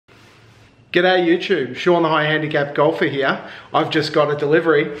G'day YouTube, Sean the High Handicap Golfer here. I've just got a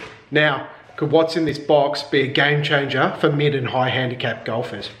delivery. Now, could what's in this box be a game changer for mid and high handicap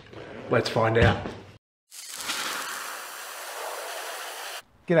golfers? Let's find out.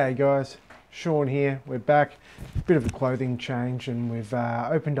 G'day guys, Sean here. We're back. Bit of a clothing change and we've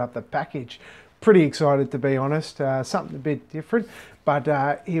opened up the package. Pretty excited to be honest. Something a bit different, but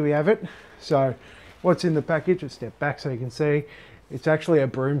here we have it. So what's in the package? I'll step back so you can see. It's actually a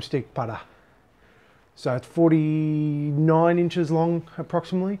broomstick putter. So it's 49 inches long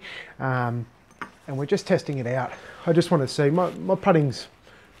approximately, and we're just testing it out. I just want to see, my putting's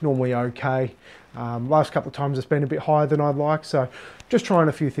normally okay. Last couple of times it's been a bit higher than I'd like, so just trying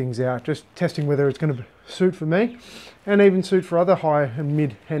a few things out, just testing whether it's going to suit for me and even suit for other high and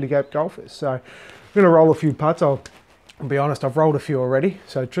mid handicap golfers. So I'm going to roll a few putts. I'll be honest, I've rolled a few already,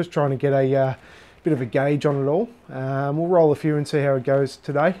 so just trying to get a bit of a gauge on it all. We'll roll a few and see how it goes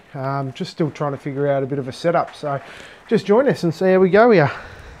today. Just still trying to figure out a bit of a setup, so just join us and see how we go here.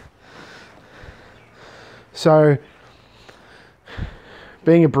 So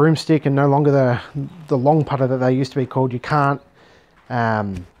being a broomstick and no longer the long putter that they used to be called, you can't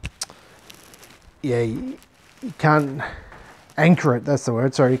you can't anchor it, that's the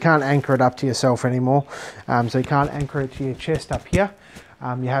word. Sorry, you can't anchor it up to yourself anymore. So you can't anchor it to your chest up here.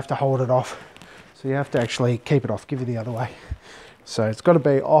 You have to hold it off. So you have to actually keep it off, give it the other way. So it's got to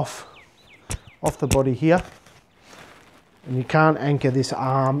be off the body here. And you can't anchor this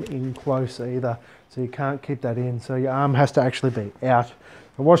arm in close either. So you can't keep that in. So your arm has to actually be out.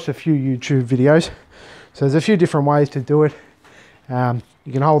 I watched a few YouTube videos. So there's a few different ways to do it. You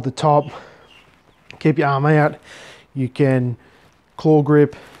can hold the top, keep your arm out. You can claw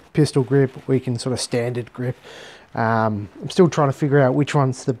grip, pistol grip, or you can sort of standard grip. I'm still trying to figure out which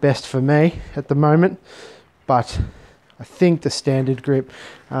one's the best for me at the moment, but I think the standard grip.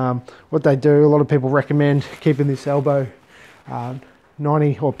 What they do, a lot of people recommend keeping this elbow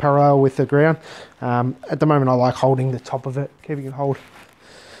 90 or parallel with the ground. At the moment I like holding the top of it, keeping it hold.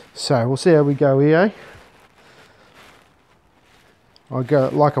 So we'll see how we go here. I go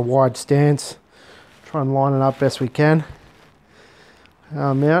like a wide stance, try and line it up best we can.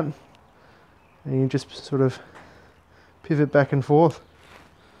 Arm out, and you just sort of pivot back and forth.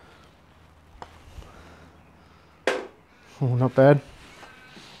 Oh, not bad.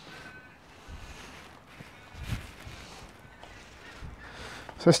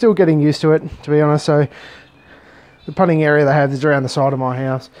 So still getting used to it, to be honest. So the putting area they have is around the side of my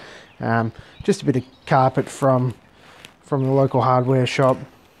house. Just a bit of carpet from the local hardware shop,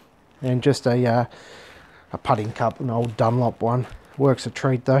 and just a putting cup, an old Dunlop one. Works a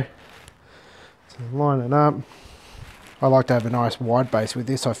treat though. So line it up. I like to have a nice wide base with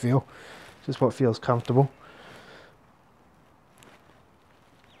this, I feel. Just what feels comfortable.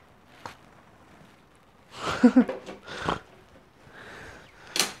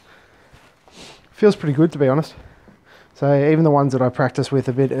 Feels pretty good, to be honest. So even the ones that I practiced with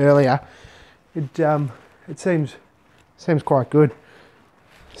a bit earlier, it seems quite good.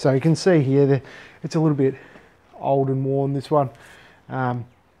 So you can see here that it's a little bit old and worn, this one.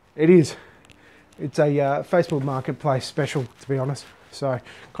 It's a Facebook Marketplace special, to be honest. So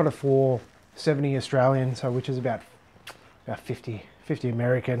got it for 70 Australian, so which is about 50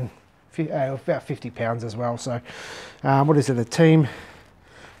 American, about 50 pounds as well. So what is it, a team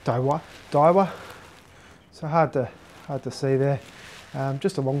Daiwa? So hard to see there.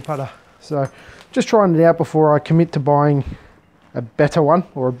 Just a long putter. So just trying it out before I commit to buying a better one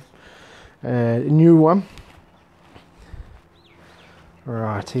or a new one. All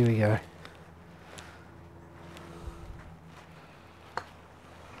right, here we go.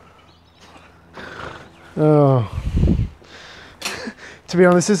 Oh, to be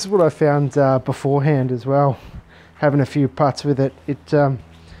honest, this is what I found beforehand as well. Having a few putts with it, I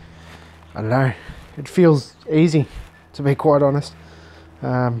don't know, it feels easy, to be quite honest.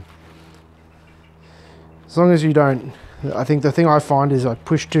 As long as you don't, I think the thing I find is I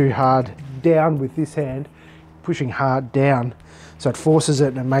push too hard down with this hand, pushing hard down, so it forces it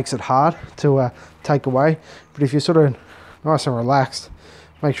and it makes it hard to take away. But if you're sort of nice and relaxed,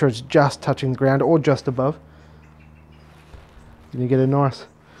 make sure it's just touching the ground or just above, and you get a nice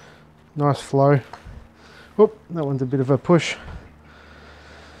flow. Whoop, that one's a bit of a push.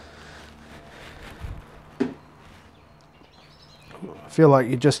 I feel like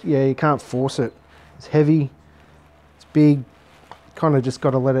you can't force it. It's heavy, it's big, kind of just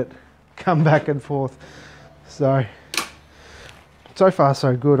got to let it come back and forth. So far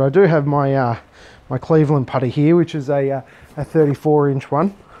so good. I do have my my Cleveland putter here, which is a 34-inch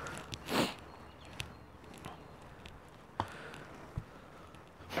one.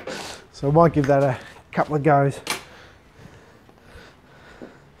 So I might give that a couple of goes.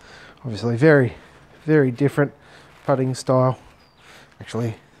 Obviously very, very different putting style.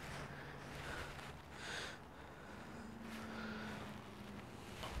 Actually,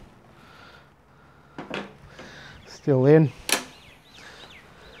 still in.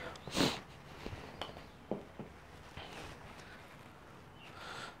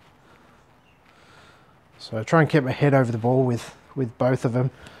 So I try and keep my head over the ball with both of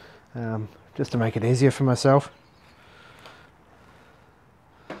them, just to make it easier for myself.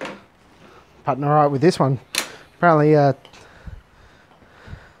 Putting all right with this one. Apparently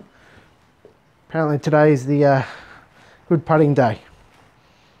today is the good putting day.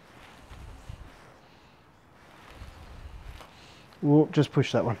 We'll just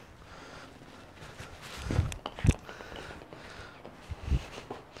push that one.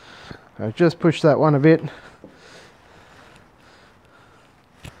 So just push that one a bit.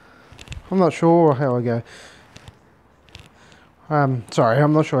 I'm not sure how I go. Sorry,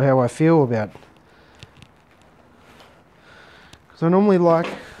 I'm not sure how I feel about. Because I normally like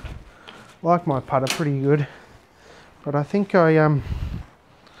my putter pretty good, but I think the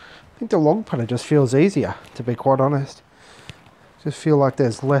long putter just feels easier, to be quite honest. Just feel like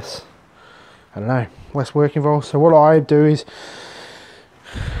there's less, I don't know, less work involved. So what I do is,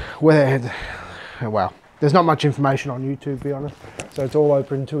 well, there's not much information on YouTube, to be honest, so it's all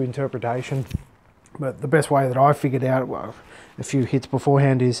open to interpretation. But the best way that I figured out, well, a few hits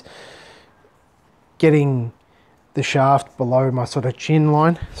beforehand, is getting the shaft below my sort of chin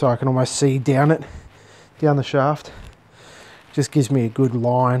line, so I can almost see down the shaft. Just gives me a good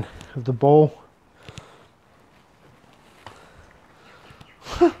line of the ball.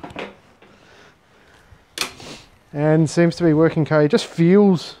 And seems to be working okay. It just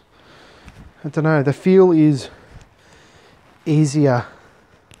feels, I don't know, the feel is easier,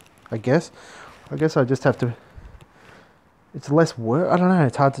 I guess. I just have to, it's less work. I don't know,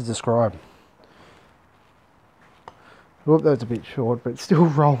 it's hard to describe. Oh, that's a bit short, but still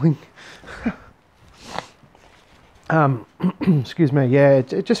rolling. Excuse me. Yeah,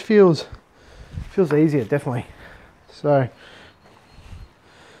 it just feels easier, definitely. So,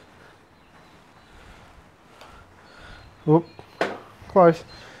 whoop, close.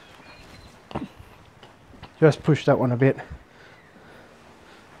 Just push that one a bit.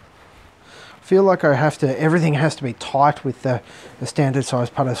 Feel like I have to, everything has to be tight with the standard size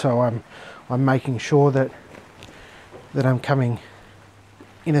putter, so I'm making sure that I'm coming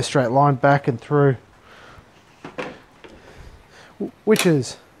in a straight line back and through, which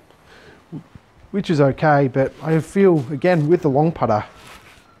is okay. But I feel, again, with the long putter,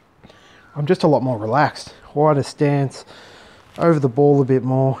 I'm just a lot more relaxed, wider stance, over the ball a bit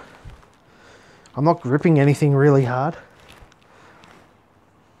more. I'm not gripping anything really hard.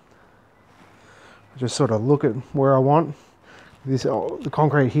 I just sort of look at where I want. This, the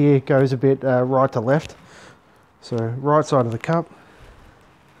concrete here goes a bit right to left. So right side of the cup.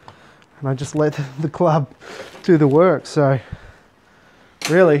 And I just let the club do the work. So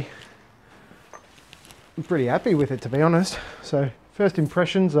really, I'm pretty happy with it, to be honest. So first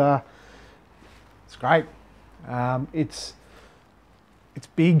impressions are, it's great. It's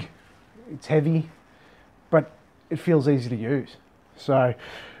big, it's heavy, but it feels easy to use. So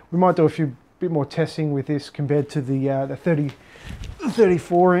we might do a bit more testing with this compared to the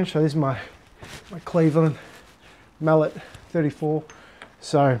 34 inch. So this is my Cleveland mallet 34.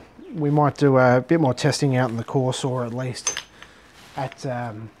 So we might do a bit more testing out in the course, or at least at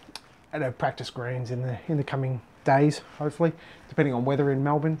our practice greens in the coming days, hopefully, depending on weather in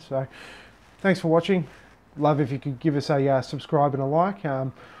Melbourne. So thanks for watching. Love if you could give us a subscribe and a like.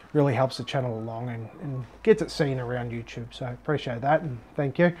 Really helps the channel along and gets it seen around YouTube. So appreciate that, and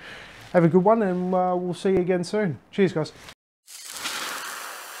thank you. Have a good one, and we'll see you again soon. Cheers, guys.